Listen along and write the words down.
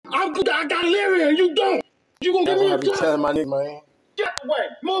I gotta live here. You don't. You gonna give me a job? Telling my nigga, man. Get away.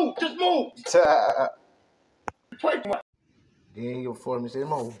 Move. Just move. Play for Then he'll for me say,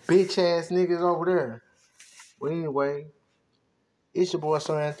 them old bitch ass niggas over there. Well, anyway, it's your boy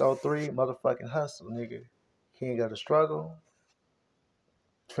Sorrento 3, motherfucking hustle, nigga. King of the struggle.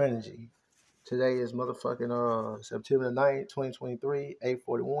 Trinity. Today is motherfucking September 9th, 2023,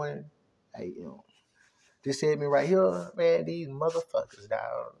 8:41 a.m. This hit me right here, man. These motherfuckers,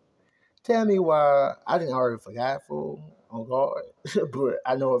 dog. Tell me why I didn't already forgot, fool, on guard. But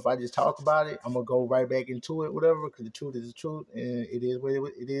I know if I just talk about it, I'm gonna go right back into it, whatever, because the truth is the truth, and it is what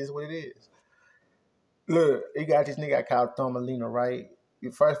it is. What it is. Look, you got this nigga I called Thomalina, right?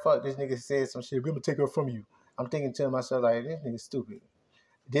 You first fuck this nigga said some shit. We're gonna take her from you. I'm thinking to myself like, this nigga stupid.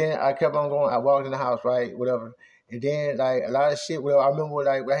 Then I kept on going. I walked in the house, right, whatever. And then like a lot of shit. Well, I remember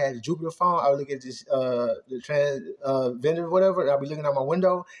like when I had the Jupiter phone, I would look at this the trans vendor, whatever, and I'll be looking out my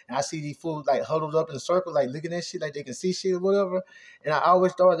window, and I see these fools like huddled up in a circle, like looking at shit, like they can see shit or whatever. And I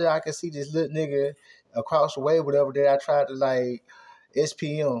always thought that I could see this little nigga across the way, whatever. That I tried to like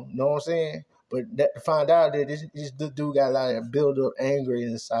SPM, you know what I'm saying? But to find out that this dude got a lot of build up anger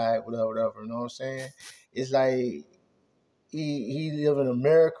inside, whatever, you know what I'm saying? It's like he live in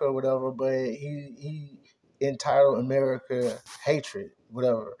America or whatever, but he entitled America hatred,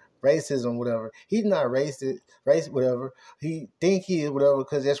 whatever, racism, whatever. He's not racist, whatever. He think he is whatever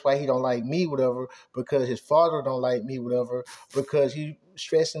because that's why he don't like me, whatever, because his father don't like me, whatever, because he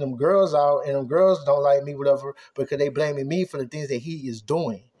stressing them girls out and them girls don't like me, whatever, because they blaming me for the things that he is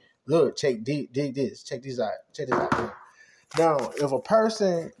doing. Look, dig this. Check this out. Yeah. Now, if a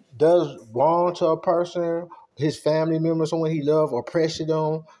person does wrong to a person, his family member, someone he loves, or pressure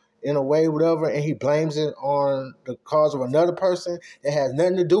them in a way, whatever, and he blames it on the cause of another person that has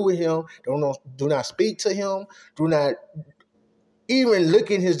nothing to do with him, do not speak to him, do not even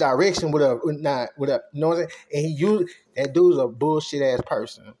look in his direction, whatever, you know what I'm saying? And that dude's a bullshit ass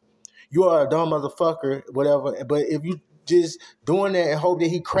person. You are a dumb motherfucker, whatever. But if you just doing that and hope that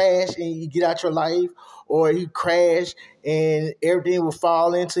he crash and you get out your life, or he crash and everything will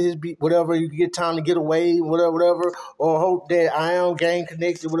fall into his whatever, you get time to get away, whatever, or hope that I am gang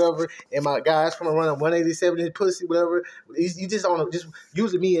connected, whatever, and my guys from around 187 in his pussy, whatever. You just don't just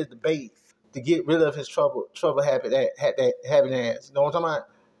using me as the bait to get rid of his trouble having ass. You know what I'm talking about?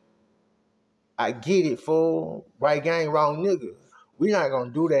 I get it, fool. Right gang, wrong nigga. We're not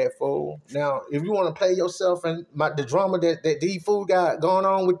gonna do that, fool. Now, if you want to play yourself and the drama that these fool got going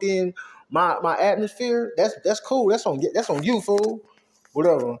on within my atmosphere, that's cool. That's on you, fool.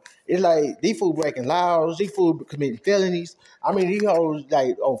 Whatever. It's like these fool breaking laws, these fool committing felonies. I mean, these hoes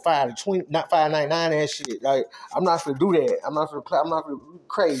like on 5 to 20, not 599 and shit. Like, I'm not gonna do that. I'm not gonna play. I'm not gonna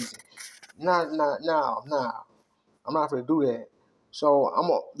crazy. Nah. I'm not gonna do that. So I'm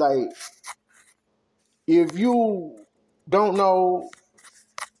like, if you don't know,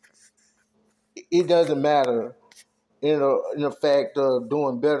 it doesn't matter in the fact of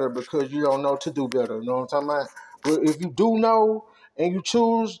doing better because you don't know to do better. You know what I'm talking about? But if you do know and you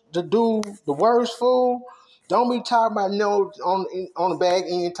choose to do the worst, fool, don't be talking about no on the back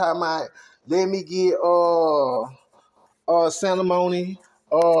end talking about let me get ceremony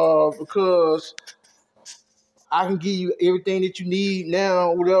because I can give you everything that you need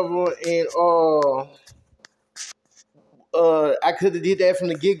now, whatever, and I could have did that from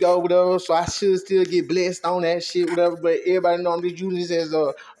the get-go, whatever, so I should still get blessed on that shit, whatever, but everybody know I'm just using this as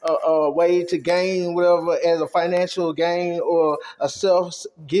a way to gain, whatever, as a financial gain or a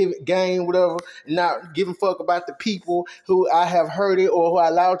self-give gain, whatever, not giving a fuck about the people who I have hurted or who I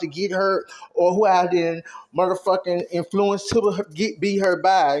allowed to get hurt or who I didn't motherfucking influence to be hurt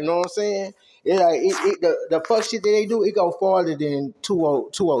by, you know what I'm saying? It's like, the fuck shit that they do, it go farther than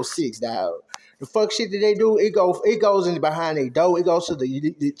 206, dog. The fuck shit that they do, it goes in behind their door. It goes to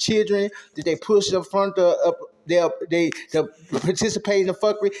the children that they push up front they participate in the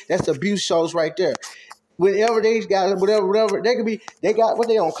fuckery. That's the abuse shows right there. Whenever they got whatever, they got what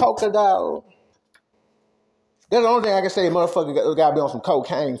they on coke, dog. That's the only thing I can say. Motherfucker got to be on some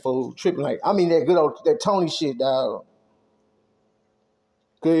cocaine, fool, tripping like. I mean that good old that Tony shit, dog.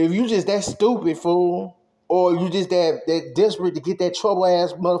 Cause if you just that stupid, fool, or you just that desperate to get that trouble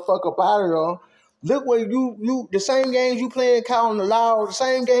ass motherfucker up out of there. Look where you the same games you playing calling the law, the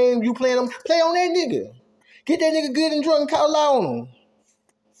same game you playing them, play on that nigga. Get that nigga good and drunk and call law on him.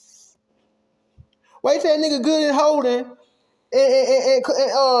 Wait till that nigga good and holding and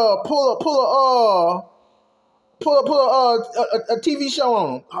pull a TV show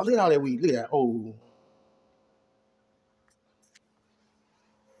on him. Oh, look at all that weed. Look at that. Oh.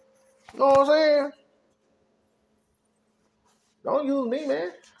 You know what I'm saying? Don't use me,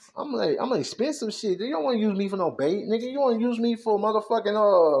 man. I'm an expensive shit. You don't want to use me for no bait, nigga. You want to use me for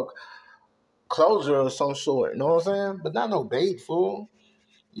motherfucking closure of some sort. You know what I'm saying? But not no bait, fool.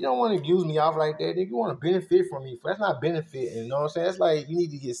 You don't want to use me off like that, nigga. You want to benefit from me. That's not benefiting. You know what I'm saying? That's like you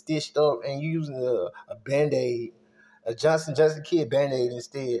need to get stitched up and you using a Band-Aid, a Johnson Kid Band-Aid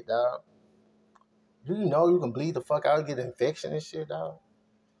instead, dog. Do you know you can bleed the fuck out and get an infection and shit, dog?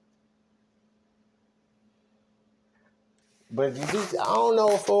 But you just, I don't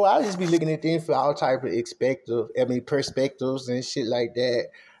know, fool. I just be looking at things for all type of perspectives and shit like that.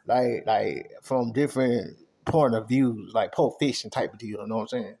 Like from different point of views, like Pulp Fiction type of deal, you know what I'm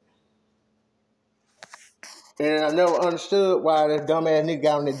saying? And I never understood why that dumbass nigga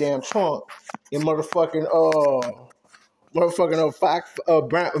got in the damn trunk in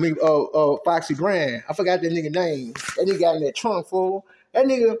Foxy Brand. I forgot that nigga name. That nigga got in that trunk, fool. That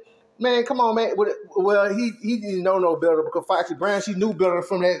nigga, man, come on, man. Well, he didn't know no better because Foxy Brand, she knew better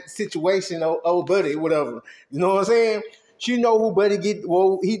from that situation, old buddy, whatever. You know what I'm saying? She know who buddy get.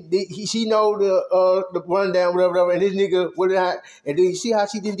 Well, she know the rundown, whatever. And this nigga, and then you see how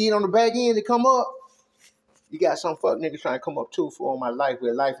she did on the back end to come up. You got some fuck niggas trying to come up too for my life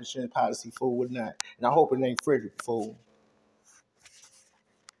with a life insurance policy, fool, whatnot. And I hope it ain't Frederick, fool.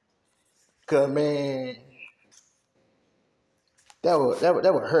 Cause man, that would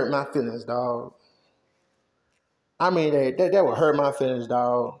hurt my feelings, dog. I mean that would hurt my feelings,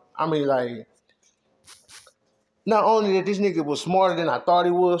 dog. I mean, like, not only that this nigga was smarter than I thought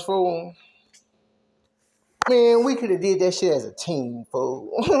he was, fool. Man, we could have did that shit as a team,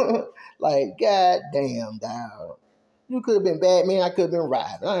 fool. Like, goddamn, dog. You could have been Batman, I could have been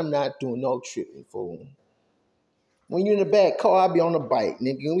Robin. I'm not doing no tripping, fool. When you're in the back car, I'll be on the bike,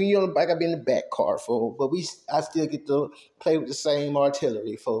 nigga. When you're on the bike, I'll be in the back car, fool. But I still get to play with the same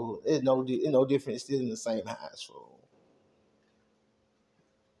artillery, fool. It's no different. It's still in the same house, fool.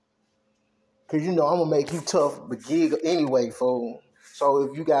 Because, I'm going to make you tough but gig anyway, fool. So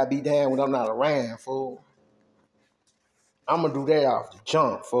if you got to be down when I'm not around, fool, I'm going to do that off the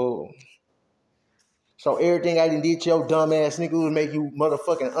jump, fool. So everything I done did to your dumb ass nigga would make you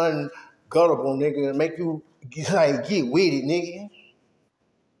motherfucking unguttable, nigga. And make you, like, get with it, nigga.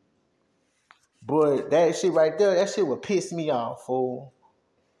 But that shit right there, that shit would piss me off, fool.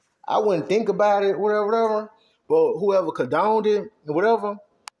 I wouldn't think about it, whatever. But whoever condoned it, whatever,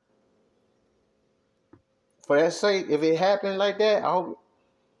 for that sake, if it happened like that, I hope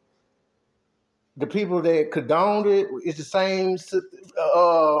the people that condoned it is the same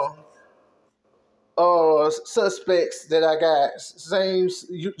suspects that I got.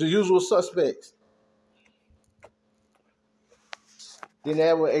 The usual suspects. Then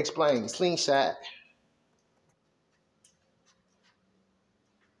that would explain. Slingshot.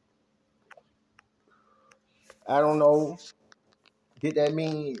 I don't know. Did that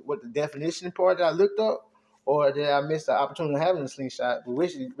mean what the definition part that I looked up? Or did I miss the opportunity of having a slingshot? But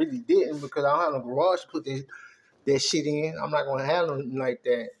which it really didn't because I don't have no garage to put that shit in. I'm not going to have nothing like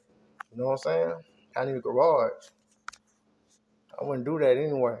that. You know what I'm saying? I need a garage. I wouldn't do that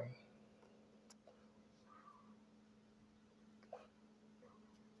anyway.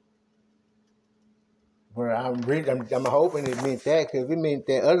 But I'm hoping it meant that because if it meant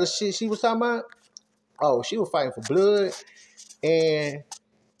that other shit she was talking about, oh, she was fighting for blood and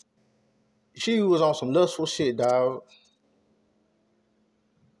she was on some lustful shit, dog.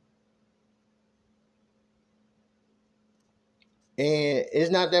 And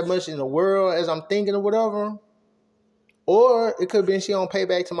it's not that much in the world as I'm thinking or whatever. Or it could have been she on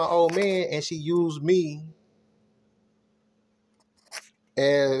payback to my old man and she used me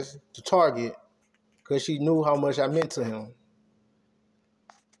as the target because she knew how much I meant to him.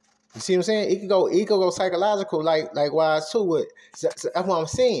 You see what I'm saying? It could go psychological, like wise too. So that's what I'm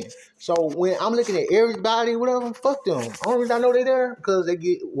saying. So when I'm looking at everybody, whatever, fuck them. The only reason I know they're there because they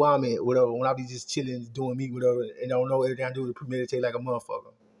get where I'm at, whatever. When I be just chilling, doing me, whatever, and don't know everything I do to premeditate like a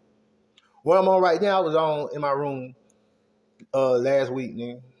motherfucker. What I'm on right now, I was on in my room last week,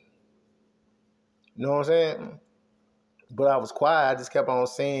 nigga. You know what I'm saying? But I was quiet. I just kept on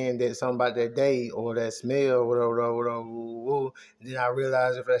saying that something about that day or that smell, whatever. And then I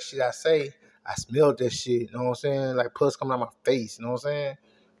realized if that shit I say, I smelled that shit. You know what I'm saying? Like pus coming out my face. You know what I'm saying?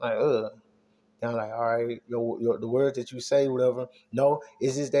 Like, And I'm like, all right, the words that you say, whatever. No,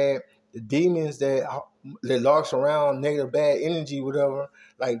 it's just that the demons that lurks around negative bad energy, whatever,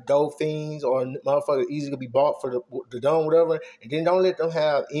 like dope fiends or motherfuckers easy to be bought for the dumb, whatever. And then don't let them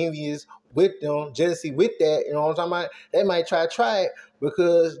have envious with them, jealousy with that. You know what I'm talking about? They might try it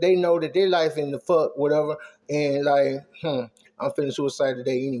because they know that their life in the fuck, whatever. And like, I'm feeling suicide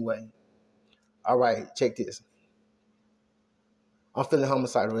today anyway. All right, check this. I'm feeling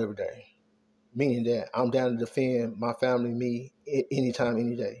homicidal every day. Meaning that I'm down to defend my family, me, anytime,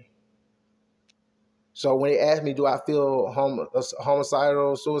 any day. So when they ask me, do I feel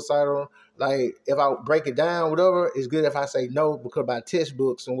homicidal, suicidal? Like, if I break it down, whatever, it's good if I say no, because by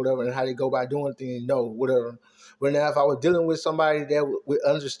textbooks and whatever, and how they go by doing things, no, whatever. But now if I was dealing with somebody that with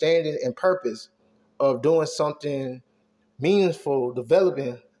understanding and purpose of doing something meaningful,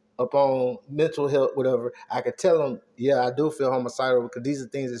 developing upon mental health, whatever, I could tell them, yeah, I do feel homicidal because these are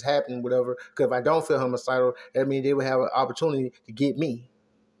things that's happening, whatever. Because if I don't feel homicidal, that means they would have an opportunity to get me.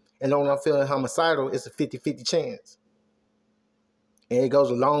 And when I'm feeling homicidal, it's a 50-50 chance. And it goes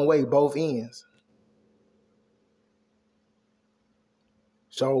a long way, both ends.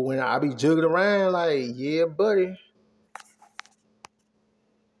 So when I be jugging around, like, yeah, buddy,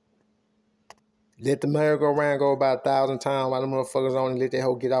 let the merry-go-round go about 1,000 times while the motherfuckers only let that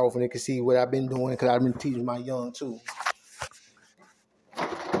hoe get off and they can see what I've been doing because I've been teaching my young too. You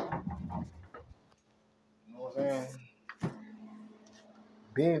know what I'm saying?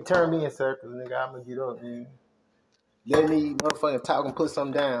 Turn me in circles, nigga. I'm gonna get up, man. Let me motherfucking talk and put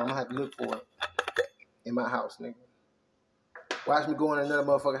something down. I'm gonna have to look for it in my house, nigga. Watch me go in another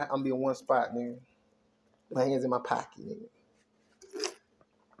motherfucker. I'm gonna be in one spot, nigga. My hands in my pocket, nigga.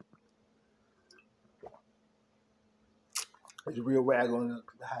 It's a real rag on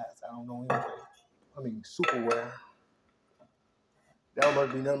the highs. I don't know anything. I mean, super rare. That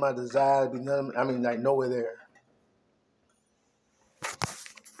must be none of my desires. Be none. I mean, like nowhere there.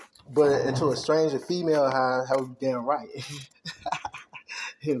 But into a stranger female high, I would be damn right.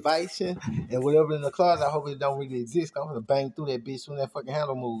 Invitation and whatever in the closet, I hope it don't really exist. I'm gonna bang through that bitch when that fucking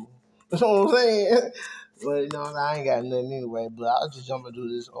handle move. You know what I'm saying? But you know, I ain't got nothing anyway. But I'll just jump into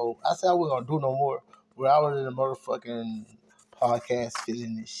this. I said I wasn't gonna do no more. But I was in the motherfucking podcast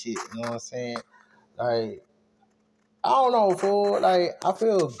feeling this shit. You know what I'm saying? Like, I don't know, fool. Like, I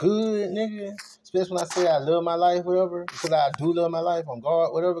feel good, nigga. Especially when I say I love my life, whatever. Because I do love my life on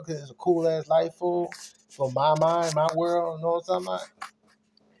guard, whatever. Because it's a cool ass life, fool. For my mind, my world. You know what I'm talking about?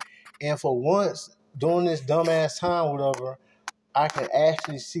 And for once, during this dumbass time, whatever, I can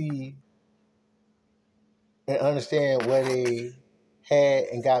actually see and understand where they had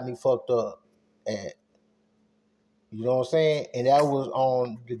and got me fucked up at. You know what I'm saying? And that was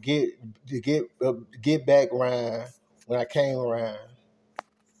on the get back round when I came around.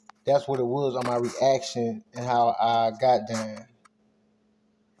 That's what it was on my reaction and how I got down.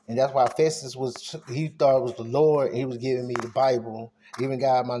 And that's why Festus he thought it was the Lord, and he was giving me the Bible. He even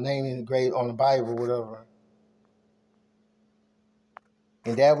got my name engraved on the Bible, whatever.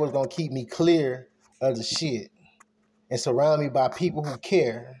 And that was going to keep me clear of the shit and surround me by people who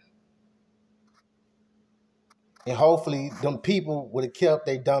care. And hopefully them people would have kept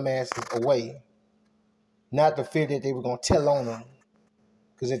their dumb asses away. Not the fear that they were going to tell on them.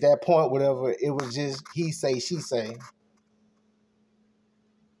 Because at that point, whatever, it was just he say, she say.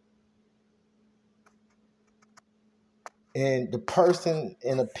 And the person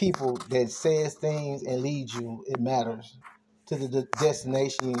and the people that says things and leads you, it matters to the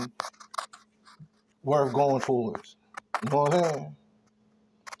destination worth going towards. You know what I'm saying?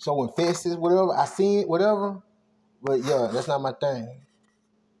 So when Festus, whatever, I seen it, whatever, but yeah, that's not my thing.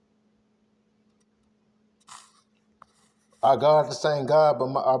 Our God is the same God,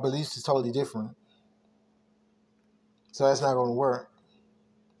 but our beliefs is totally different. So that's not going to work.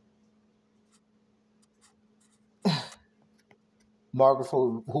 Margaret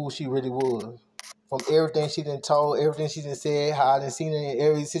for who she really was. From everything she done told, everything she done said, how I done seen it in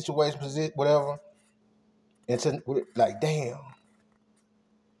every situation, whatever. And to, like, damn.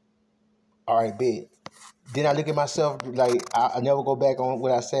 All right, bet. Then I look at myself like I never go back on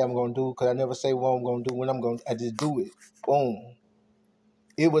what I say I'm going to do because I never say what I'm going to do when I just do it. Boom.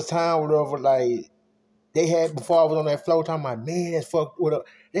 It was time, whatever, like, they had, before I was on that floor, talking about, man, that's fucked with up.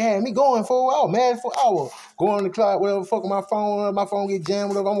 They had me going for, I was mad for, I was going on the clock, whatever, fucking my phone get jammed,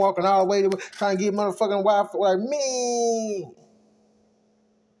 whatever. I'm walking all the way to trying to get motherfucking Wi-Fi, like, me.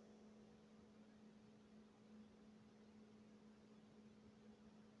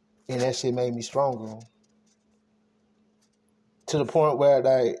 And that shit made me stronger. To the point where,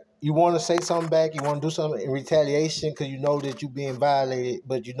 like, you want to say something back, you want to do something in retaliation because you know that you're being violated,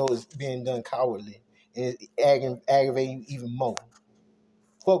 but you know it's being done cowardly. And it's aggravating you even more.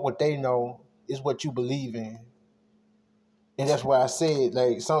 Fuck what they know, is what you believe in. And that's why I said,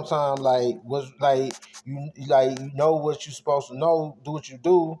 like, sometimes, like, you know what you're supposed to know, do what you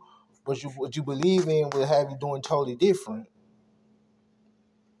do, but what you believe in will have you doing totally different.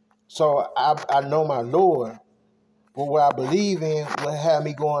 So I know my Lord, but what I believe in will have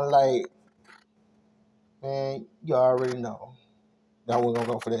me going like, man, you already know. I wasn't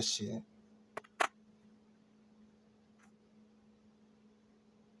gonna go for that shit.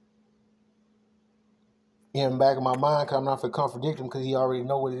 In the back of my mind, cause I'm not for contradict him, cause he already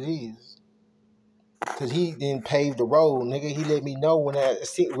know what it is. Cause he then paved the road, nigga. He let me know when I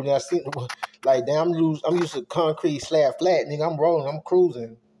see like damn, I'm used to concrete slab flat, nigga. I'm rolling, I'm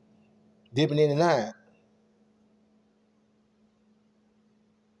cruising, dipping in and out.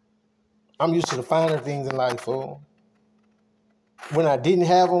 I'm used to the finer things in life, fool. When I didn't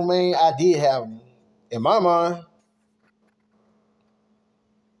have them, man, I did have them. In my mind,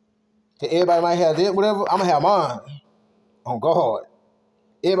 everybody might have that, whatever. I'm gonna have mine. On God.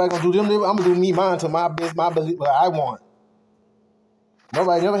 Everybody gonna do them. I'm gonna do me mine to my best, my belief, what I want.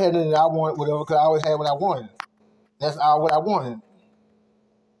 Nobody never had nothing that I want, whatever, because I always had what I wanted. That's all what I wanted.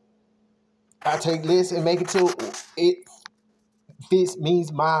 I take less and make it till it fits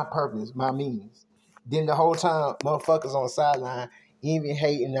means my purpose, my means. Then the whole time, motherfuckers on the sideline, even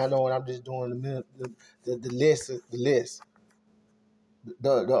hating, not knowing I'm just doing the less, the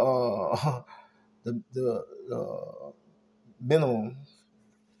minimum.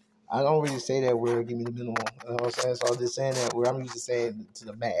 I don't really say that word, give me the minimum. You know what I'm saying? So I'm just saying that word. I'm used to saying to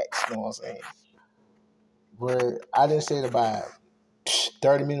the max. You know what I'm saying? But I didn't say it about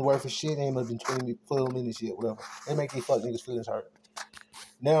 30 minutes worth of shit. It ain't been 20 minutes shit, whatever. They make these fuck niggas feelings hurt.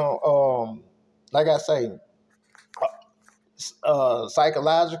 Now, like I say,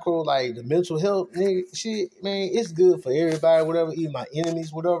 psychological, like the mental health, nigga, shit, man, it's good for everybody, whatever, even my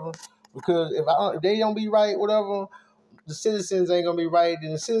enemies, whatever. Because if they don't be right, whatever, the citizens ain't gonna be right,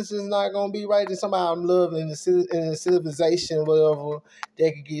 and the citizens not gonna be right, then somebody I'm loving in the civilization, whatever,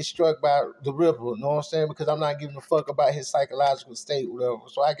 they could get struck by the ripple, you know what I'm saying? Because I'm not giving a fuck about his psychological state, whatever.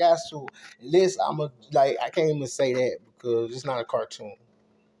 So I got to, at least I can't even say that because it's not a cartoon.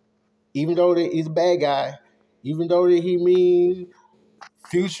 Even though he's a bad guy, even though that he means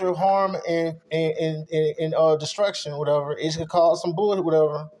future harm and destruction, whatever, it could cause some bullshit,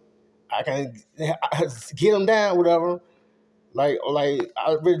 whatever. I can get him down, whatever. Like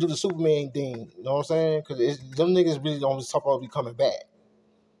I really do the Superman thing, you know what I'm saying? Because them niggas really don't supposed to be coming back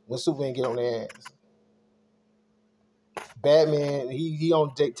when Superman get on their ass. Batman, he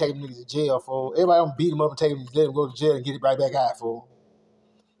don't take them niggas to jail for. Everybody don't beat him up and let him go to jail and get it right back out for.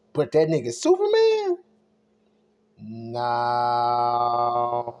 But that nigga Superman,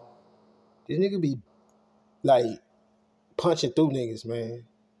 nah, this nigga be like punching through niggas, man.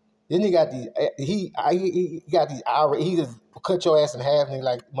 This nigga got these. He got these. He just cut your ass in half, nigga,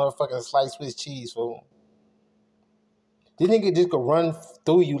 like motherfucking sliced Swiss cheese, fool. This nigga just could run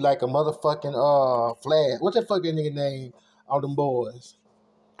through you like a motherfucking flag. What's that fucking nigga name on them boys?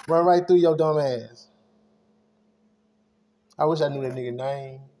 Run right through your dumb ass. I wish I knew that nigga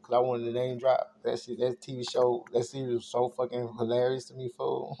name, because I wanted the name drop. That shit, that TV show, that series was so fucking hilarious to me,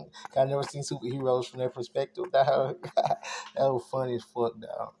 fool. I never seen superheroes from that perspective, dog. That was funny as fuck,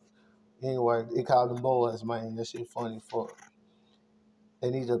 dog. Anyway, they called them boys, man. That shit funny as fuck. They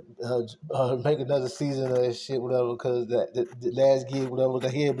need to make another season of that shit, whatever, because the last gig, whatever,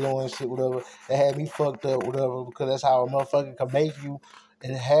 the head blowing shit, whatever, that had me fucked up, whatever, because that's how a motherfucker can make you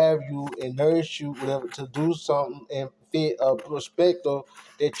and have you and nourish you, whatever, to do something and fit a perspective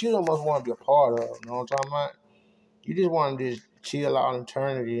that you don't most want to be a part of. You know what I'm talking about? You just want to just chill out in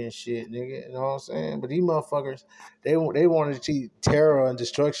eternity and shit, nigga. You know what I'm saying? But these motherfuckers, they wanted to see terror and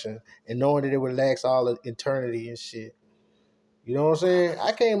destruction and knowing that it would last all of eternity and shit. You know what I'm saying?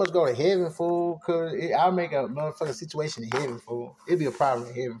 I can't much go to heaven, fool, because I'll make a motherfucking situation in heaven, fool. It'd be a problem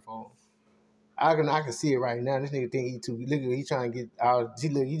in heaven, fool. I can see it right now. This nigga think he too. Look, he trying to get out.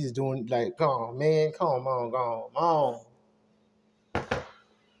 He just doing like, come on, man, come on, come on.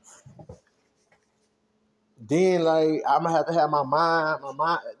 Then like I'm gonna have to have my mind.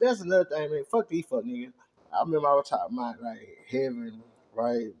 That's another thing, man. Fuck these fuck niggas. I remember I was talking about like heaven,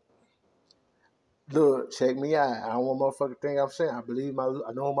 right? Look, check me out. I don't want motherfucker think I'm saying. I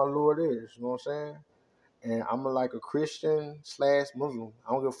know who my Lord is. You know what I'm saying? And I'm like a Christian / Muslim.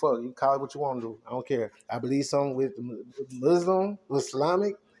 I don't give a fuck. You call it what you want to do. I don't care. I believe something with Muslim, with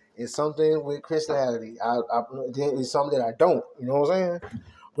Islamic, and something with Christianity. It's something that I don't. You know what I'm saying?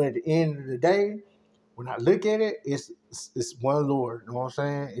 But at the end of the day, when I look at it, it's one Lord. You know what I'm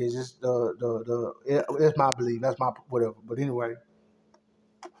saying? It's just it's my belief. That's my whatever. But anyway,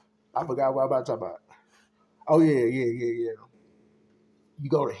 I forgot what I'm about to talk about. Oh yeah. You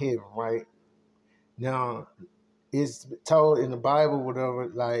go to heaven, right? Now, it's told in the Bible, whatever,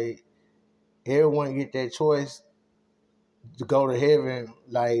 like, everyone get that choice to go to heaven,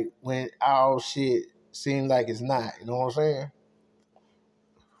 like, when all shit seems like it's not, you know what I'm saying?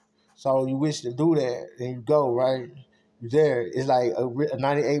 So you wish to do that, and you go, right? you there. It's like a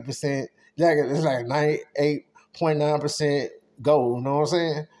 98%. It's like 98.9% goal. You know what I'm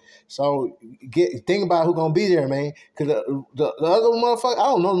saying? So think about who gonna be there, man. Cause the other motherfucker, I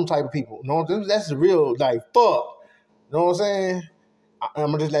don't know them type of people. You know, that's the real like fuck. You know what I'm saying?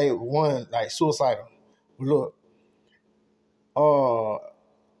 I'm just like one like suicidal. Look,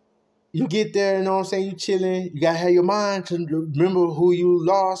 you get there, you know what I'm saying? You chilling. You gotta have your mind to remember who you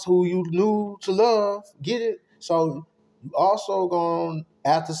lost, who you knew to love. Get it? So you also gonna,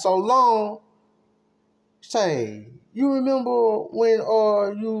 after so long, say, you remember when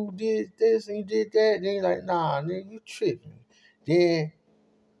you did this and you did that? Then you're like, nah, nigga, you tripping. Then,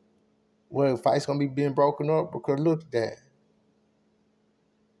 well, fight's gonna be being broken up because look at that.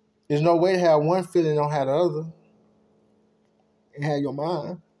 There's no way to have one feeling don't have the other and have your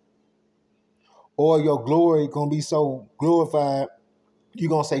mind. Or your glory gonna be so glorified, you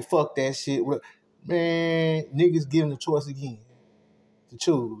gonna say, fuck that shit. Man, niggas given the choice again to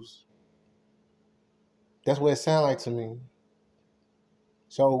choose. That's what it sounds like to me.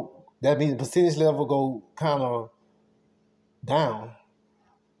 So that means the percentage level go kind of down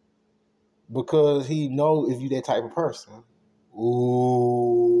because he know if you that type of person.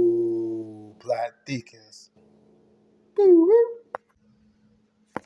 Ooh, plot thickens.